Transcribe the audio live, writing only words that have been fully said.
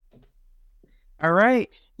All right.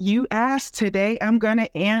 You asked today, I'm going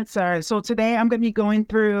to answer. So today I'm going to be going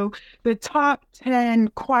through the top 10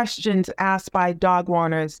 questions asked by dog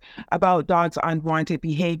owners about dogs' unwanted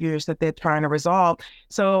behaviors that they're trying to resolve.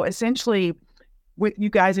 So essentially, what you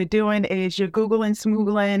guys are doing is you're Googling,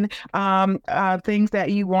 smoogling things that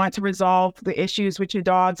you want to resolve the issues with your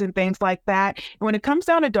dogs and things like that. And when it comes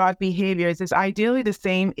down to dog behaviors, it's ideally the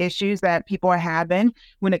same issues that people are having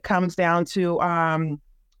when it comes down to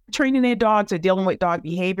training their dogs or dealing with dog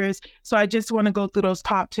behaviors. So I just want to go through those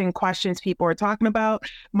top 10 questions people are talking about.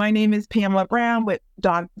 My name is Pamela Brown with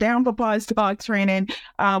Dog Down for Paws Dog Training.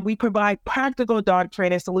 We provide practical dog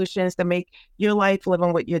training solutions to make your life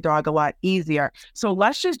living with your dog a lot easier. So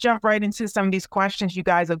let's just jump right into some of these questions you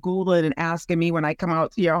guys are Googling and asking me when I come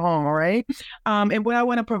out to your home, all right? And what I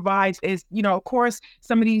want to provide is, of course,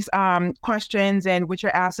 some of these questions and what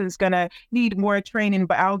you're asking is going to need more training,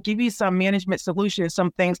 but I'll give you some management solutions,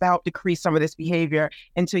 some things to help decrease some of this behavior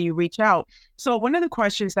until you reach out. So one of the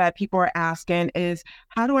questions that people are asking is,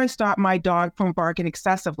 how do I stop my dog from barking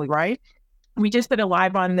excessively, right? We just did a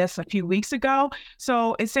live on this a few weeks ago.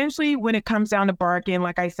 So essentially, when it comes down to barking,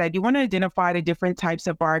 like I said, you want to identify the different types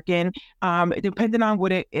of barking, depending on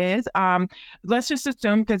what it is. Let's just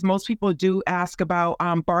assume, because most people do ask about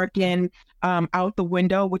barking out the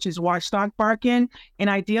window, which is watchdog barking. And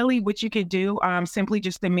ideally, what you could do simply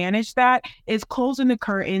just to manage that is closing the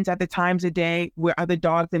curtains at the times of day where other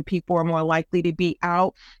dogs and people are more likely to be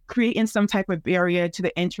out, creating some type of barrier to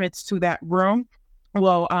the entrance to that room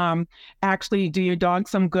will actually do your dog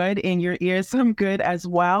some good and your ears some good as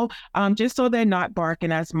well, just so they're not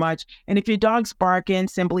barking as much. And if your dog's barking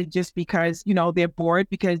simply just because, they're bored,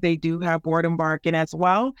 because they do have boredom barking as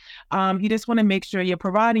well, you just want to make sure you're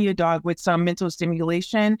providing your dog with some mental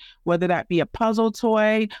stimulation, whether that be a puzzle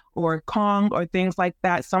toy or a Kong or things like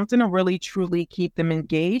that, something to really truly keep them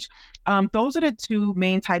engaged. Those are the two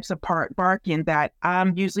main types of barking that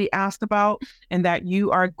I'm usually asked about and that you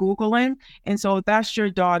are Googling. And so if that's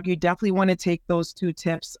your dog, you definitely want to take those two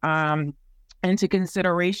tips into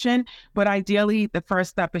consideration. But ideally, the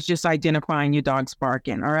first step is just identifying your dog's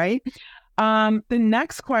barking. All right. The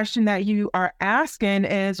next question that you are asking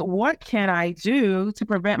is, what can I do to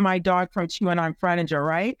prevent my dog from chewing on furniture,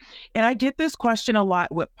 right? And I get this question a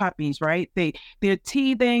lot with puppies, right? They're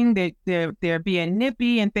teething, they're being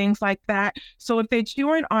nippy and things like that. So if they're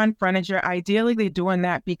chewing on furniture, ideally they're doing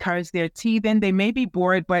that because they're teething. They may be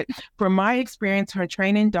bored, but from my experience for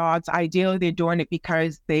training dogs, ideally they're doing it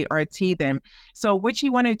because they are teething. So what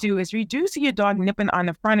you want to do is reduce your dog nipping on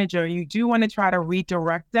the furniture. You do want to try to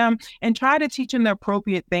redirect them and try to teach them the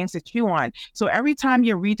appropriate things to chew on. So every time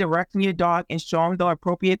you're redirecting your dog and showing them the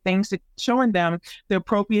appropriate things to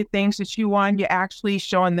chew on, you're actually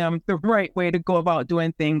showing them the right way to go about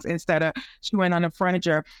doing things instead of chewing on the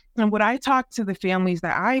furniture. And what I talk to the families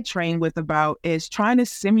that I train with about is trying to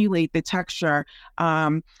simulate the texture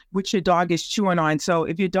which your dog is chewing on. So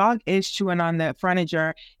if your dog is chewing on the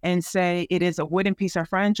furniture and say it is a wooden piece of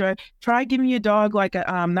furniture, try giving your dog like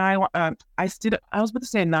a nylon. I was about to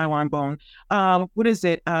say a nylon bone. What is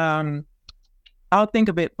it? I'll think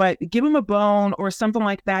of it, but give them a bone or something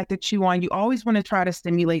like that to chew on. You always want to try to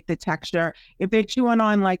stimulate the texture. If they're chewing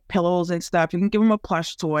on like pillows and stuff, you can give them a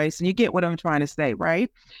plush toy. So you get what I'm trying to say,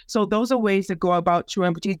 right? So those are ways to go about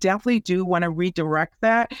chewing, but you definitely do want to redirect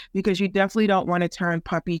that because you definitely don't want to turn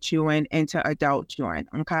puppy chewing into adult chewing,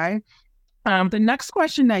 okay? The next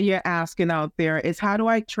question that you're asking out there is, how do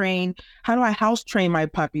I house train my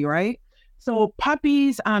puppy, right? So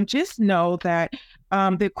puppies, just know that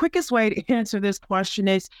the quickest way to answer this question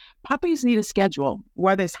is puppies need a schedule,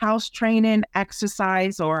 whether it's house training,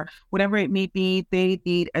 exercise, or whatever it may be, they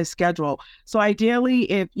need a schedule. So ideally,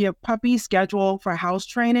 if your puppy's schedule for house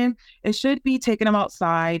training, it should be taking them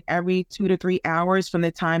outside every 2 to 3 hours from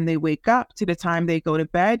the time they wake up to the time they go to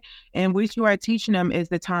bed. And what you are teaching them is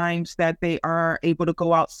the times that they are able to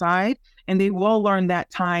go outside, and they will learn that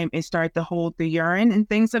time and start to hold the urine and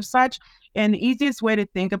things of such. And the easiest way to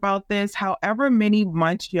think about this, however many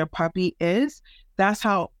months your puppy is, that's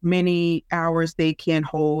how many hours they can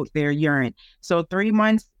hold their urine. So 3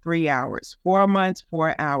 months, 3 hours, 4 months,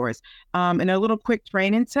 4 hours. And a little quick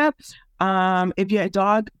training tip, if your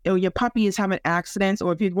dog or your puppy is having accidents,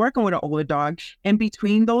 or if you're working with an older dog, in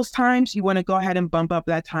between those times, you want to go ahead and bump up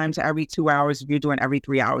that time to every 2 hours if you're doing every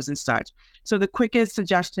 3 hours and such. So the quickest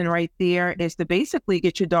suggestion right there is to basically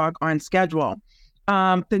get your dog on schedule.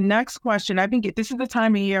 The next question, this is the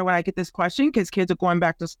time of year when I get this question because kids are going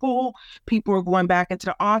back to school, people are going back into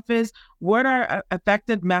the office, what are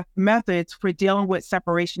effective methods for dealing with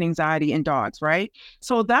separation anxiety in dogs, right?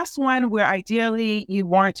 So that's one where ideally you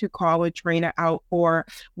want to call a trainer out for.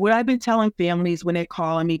 What I've been telling families when they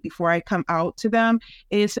call me before I come out to them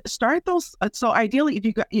is start those. So ideally,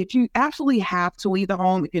 if you absolutely have to leave the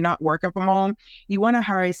home, if you're not working from home, you want to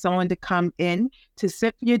hire someone to come in to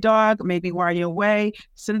sit for your dog, maybe while you're away,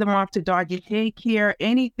 send them off to doggy daycare,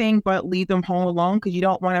 anything but leave them home alone, because you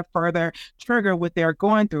don't want to further trigger what they're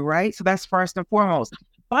going through, right? So that's first and foremost.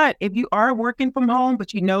 But if you are working from home,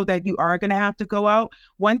 but you know that you are going to have to go out,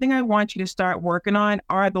 one thing I want you to start working on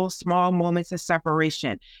are those small moments of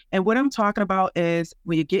separation. And what I'm talking about is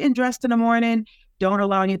when you're getting dressed in the morning, don't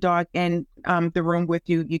allow your dog in the room with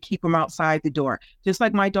you. You keep him outside the door. Just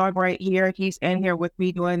like my dog right here, he's in here with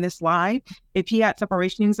me doing this live. If he had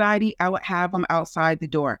separation anxiety, I would have him outside the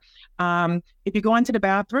door. If you go into the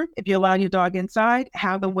bathroom, if you allow your dog inside,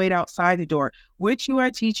 have them wait outside the door. What you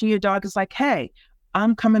are teaching your dog is like, hey,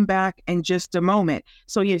 I'm coming back in just a moment.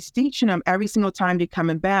 So you're teaching them every single time you're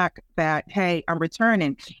coming back that, hey, I'm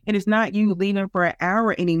returning. And it's not you leaving for an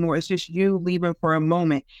hour anymore. It's just you leaving for a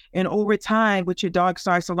moment. And over time, what your dog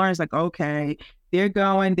starts to learn is like, okay, they're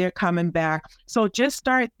going, they're coming back. So just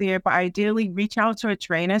start there, but ideally reach out to a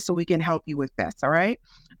trainer so we can help you with this. All right.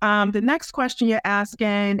 The next question you're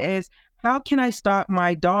asking is, how can I stop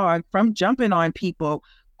my dog from jumping on people?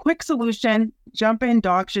 Quick solution, jump in.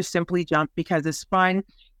 Dogs just simply jump because it's fun.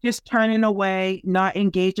 Just turning away, not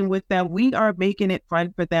engaging with them. We are making it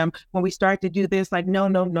fun for them when we start to do this, like, no,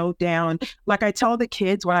 no, no, down. Like I tell the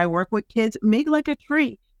kids when I work with kids, make like a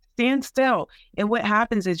tree, stand still. And what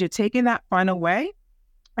happens is you're taking that fun away.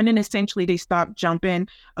 And then essentially they stop jumping.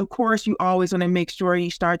 Of course, you always want to make sure you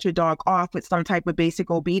start your dog off with some type of basic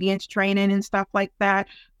obedience training and stuff like that.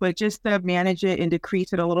 But just to manage it and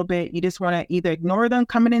decrease it a little bit, you just want to either ignore them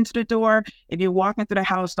coming into the door. If you're walking through the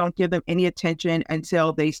house, don't give them any attention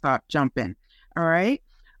until they stop jumping. All right.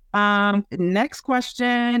 Next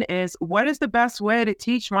question is, what is the best way to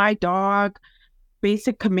teach my dog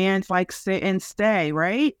basic commands like sit and stay,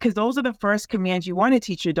 right? Because those are the first commands you want to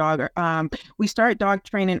teach your dog. We start dog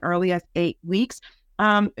training early as 8 weeks.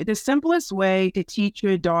 The simplest way to teach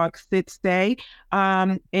your dog sit, stay,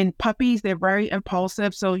 in puppies, they're very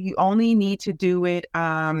impulsive. So you only need to do it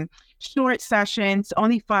short sessions,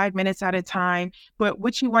 only 5 minutes at a time. But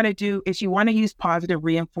what you want to do is you want to use positive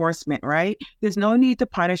reinforcement, right? There's no need to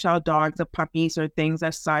punish our dogs or puppies or things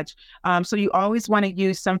as such. So you always want to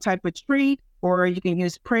use some type of treat, or you can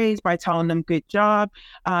use praise by telling them good job.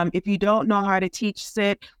 If you don't know how to teach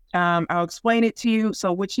sit, I'll explain it to you.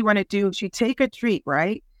 So what you want to do is you take a treat,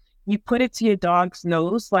 right? You put it to your dog's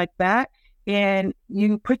nose like that, and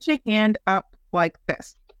you put your hand up like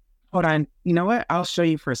this. Hold on. You know what? I'll show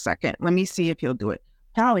you for a second. Let me see if he'll do it.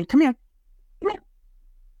 Callie, come here. Come here.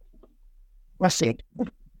 Let's see.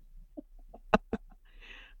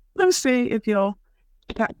 Let's see if you'll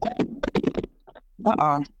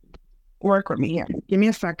work with me here. Give me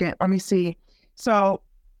a second. Let me see. So,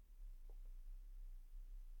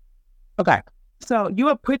 okay. So you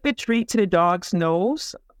would put the treat to the dog's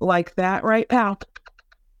nose like that, right, pal?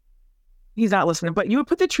 He's not listening, but you would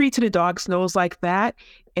put the treat to the dog's nose like that,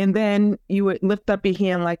 and then you would lift up your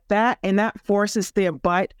hand like that, and that forces their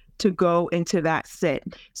butt to go into that sit.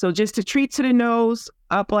 So just a treat to the nose,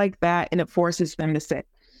 up like that, and it forces them to sit.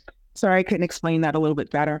 Sorry, I couldn't explain that a little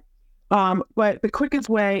bit better. But the quickest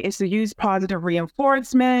way is to use positive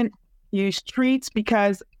reinforcement, use treats,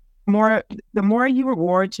 because the more you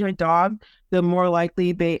reward your dog, the more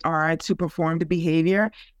likely they are to perform the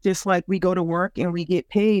behavior. Just like we go to work and we get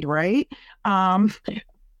paid, right?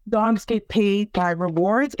 Dogs get paid by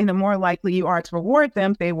rewards, and the more likely you are to reward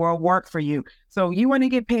them, they will work for you. So you want to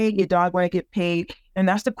get paid, your dog want to get paid, and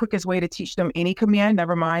that's the quickest way to teach them any command,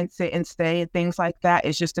 never mind sit and stay and things like that,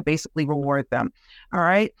 is just to basically reward them. All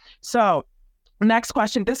right. So next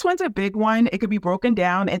question. This one's a big one. It could be broken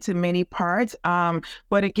down into many parts.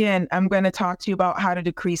 But again, I'm going to talk to you about how to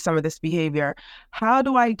decrease some of this behavior. How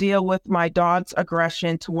do I deal with my dog's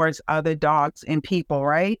aggression towards other dogs and people,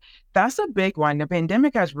 right? That's a big one. The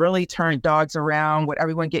pandemic has really turned dogs around, with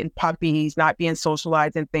everyone getting puppies, not being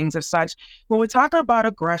socialized and things of such. When we're talking about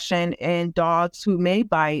aggression and dogs who may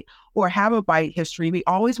bite or have a bite history, we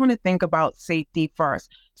always want to think about safety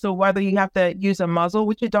first. So whether you have to use a muzzle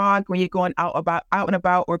with your dog when you're going out and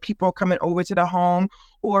about, or people are coming over to the home,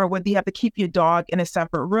 or whether you have to keep your dog in a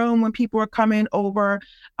separate room when people are coming over,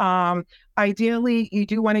 ideally, you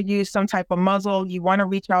do want to use some type of muzzle. You want to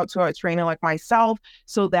reach out to a trainer like myself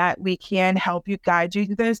so that we can help you, guide you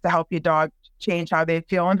to this, to help your dog change how they're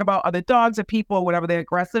feeling about other dogs or people, or whatever they're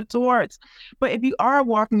aggressive towards. But if you are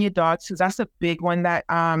walking your dogs, because that's a big one that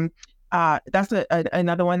That's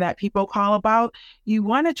another one that people call about. You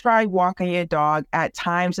want to try walking your dog at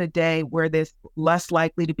times a day where there's less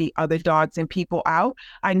likely to be other dogs and people out.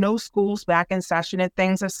 I know school's back in session and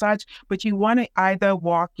things as such, but you want to either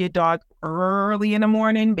walk your dog early in the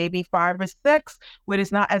morning, maybe 5 or 6, where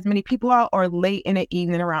there's not as many people out, or late in the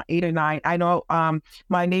evening around 8 or 9. I know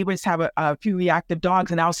my neighbors have a few reactive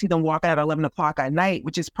dogs, and I'll see them walking at 11 o'clock at night,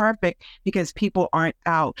 which is perfect because people aren't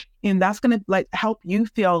out. And that's going to help you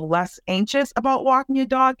feel less anxious about walking your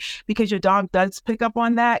dog, because your dog does pick up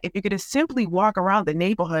on that. If you're going to simply walk around the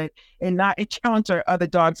neighborhood and not encounter other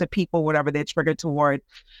dogs or people, whatever they're triggered toward.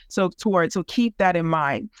 So keep that in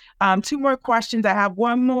mind. 2 more questions. I have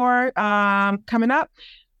one more coming up.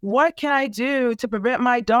 What can I do to prevent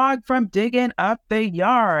my dog from digging up the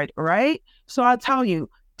yard, right? So I'll tell you,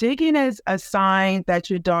 digging is a sign that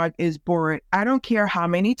your dog is bored. I don't care how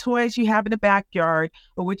many toys you have in the backyard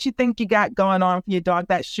or what you think you got going on for your dog.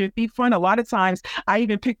 That should be fun. A lot of times I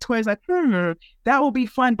even pick toys like, that will be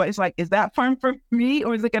fun. But it's like, is that fun for me,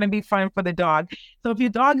 or is it going to be fun for the dog? So if your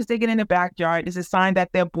dog is digging in the backyard, it's a sign that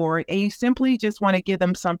they're bored and you simply just want to give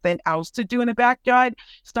them something else to do in the backyard.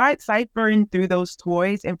 Start ciphering through those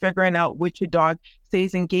toys and figuring out which your dog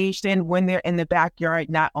stays engaged in when they're in the backyard,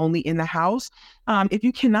 not only in the house. If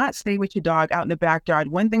you cannot stay with your dog out in the backyard,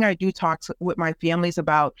 one thing I do talk with my families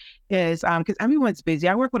about is, because everyone's busy.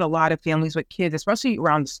 I work with a lot of families with kids, especially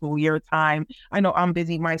around the school year time. I know I'm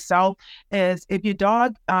busy myself. Is if your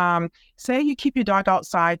dog, say you keep your dog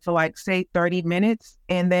outside for like, say 30 minutes,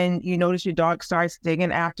 and then you notice your dog starts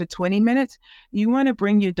digging after 20 minutes, you want to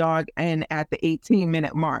bring your dog in at the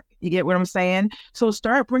 18-minute mark. You get what I'm saying? So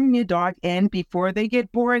start bringing your dog in before they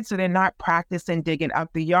get bored, so they're not practicing digging up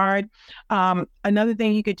the yard. Another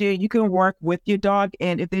thing you could do, you can work with your dog,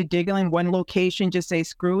 and if they're digging in one location, just say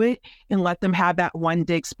screw it and let them have that one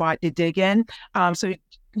dig spot to dig in. So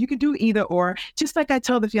you could do either or. Just like I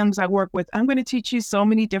tell the families I work with, I'm going to teach you so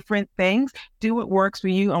many different things. Do what works for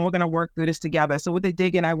you, and we're going to work through this together. So with the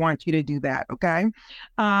digging, I want you to do that, okay?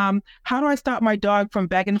 How do I stop my dog from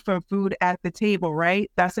begging for food at the table, right?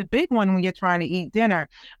 That's a big one when you're trying to eat dinner.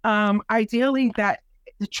 Ideally,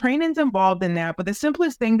 the training's involved in that, but the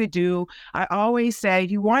simplest thing to do, I always say,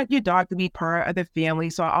 you want your dog to be part of the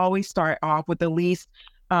family. So I always start off with the least,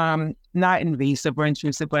 not invasive or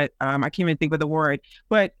intrusive, but I can't even think of the word,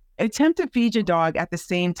 but attempt to feed your dog at the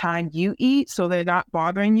same time you eat so they're not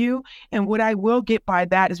bothering you. And what I will get by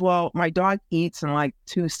that is, well, my dog eats in like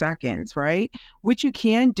 2 seconds, right? What you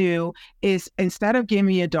can do is, instead of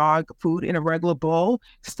giving your dog food in a regular bowl,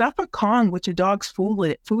 stuff a Kong with your dog's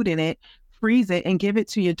food in it, freeze it, and give it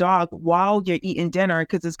to your dog while you're eating dinner,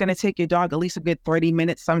 because it's going to take your dog at least a good 30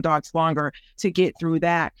 minutes, some dogs longer, to get through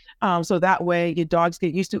that. So that way your dogs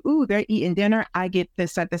get used to, they're eating dinner, I get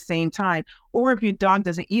this at the same time. Or if your dog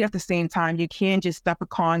doesn't eat at the same time, you can just stuff a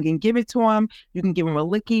Kong and give it to them. You can give them a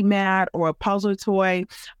licky mat or a puzzle toy.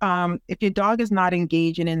 If your dog is not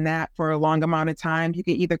engaging in that for a long amount of time, you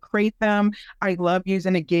can either crate them. I love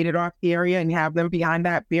using a gated off area and have them behind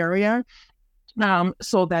that barrier,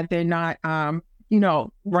 so that they're not,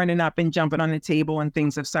 running up and jumping on the table and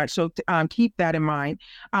things of such. So keep that in mind.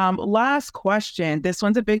 Last question. This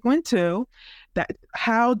one's a big one too.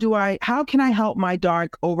 How can I help my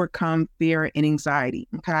dog overcome fear and anxiety?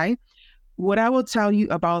 Okay. What I will tell you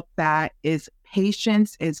about that is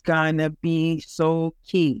patience is gonna be so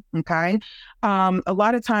key, okay? A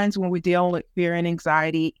lot of times when we're dealing with fear and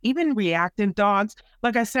anxiety, even reactive dogs,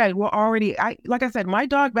 like I said, my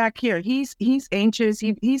dog back here, he's anxious,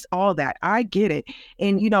 he's all that. I get it.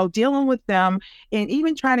 And, dealing with them and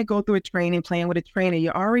even trying to go through a training plan with a trainer,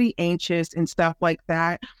 you're already anxious and stuff like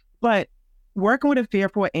that. But working with a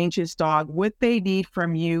fearful, anxious dog, what they need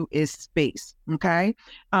from you is space, okay?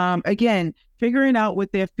 Again, figuring out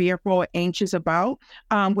what they're fearful or anxious about.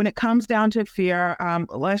 When it comes down to fear,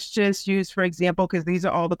 let's just use, for example, because these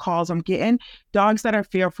are all the calls I'm getting, dogs that are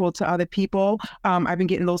fearful to other people. I've been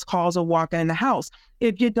getting those calls of walking in the house.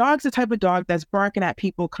 If your dog's the type of dog that's barking at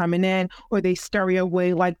people coming in, or they scurry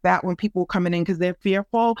away like that when people are coming in because they're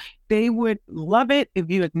fearful, they would love it if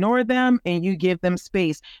you ignore them and you give them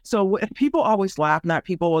space. So people always laugh, not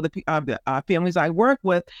people or the families I work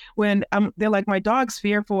with, when they're like, my dog's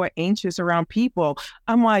fearful or anxious around people.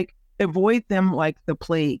 I'm like, avoid them like the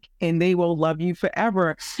plague and they will love you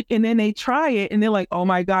forever. And then they try it and they're like, oh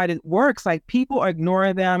my God, it works. Like, people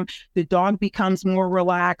ignore them. The dog becomes more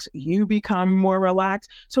relaxed. You become more relaxed.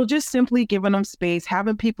 So just simply giving them space,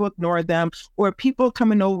 having people ignore them, or people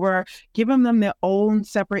coming over, giving them their own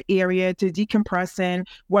separate area to decompress in,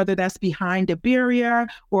 whether that's behind a barrier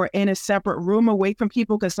or in a separate room away from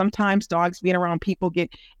people, because sometimes dogs being around people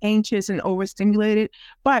get anxious and overstimulated.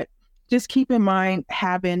 But just keep in mind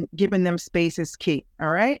giving them space is key. All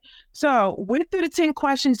right. So with the 10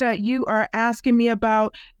 questions that you are asking me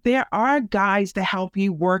about, there are guides to help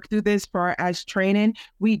you work through this far as training.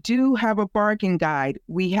 We do have a barking guide.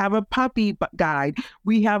 We have a puppy guide.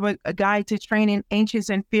 We have a guide to training anxious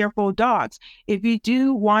and fearful dogs. If you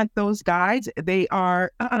do want those guides, they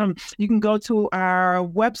are, you can go to our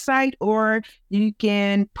website, or you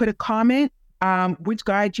can put a comment which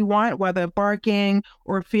guide you want, whether barking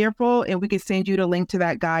or fearful, and we can send you the link to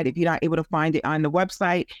that guide if you're not able to find it on the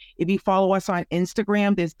website. If you follow us on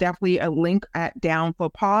Instagram, there's definitely a link at Down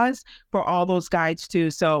for Paws for all those guides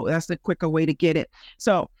too. So that's the quicker way to get it.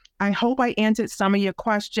 So I hope I answered some of your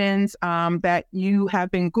questions that you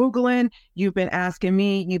have been Googling, you've been asking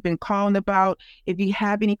me, you've been calling about. If you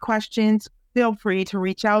have any questions, feel free to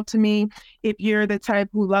reach out to me. If you're the type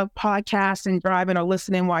who love podcasts and driving or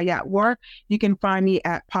listening while you're at work, you can find me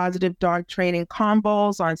at Positive Dog Training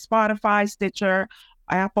Combos on Spotify, Stitcher,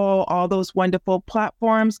 Apple, all those wonderful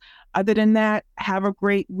platforms. Other than that, have a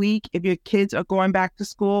great week. If your kids are going back to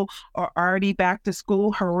school or already back to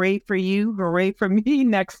school, hooray for you, hooray for me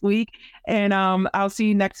next week. And I'll see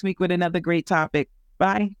you next week with another great topic.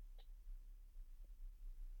 Bye.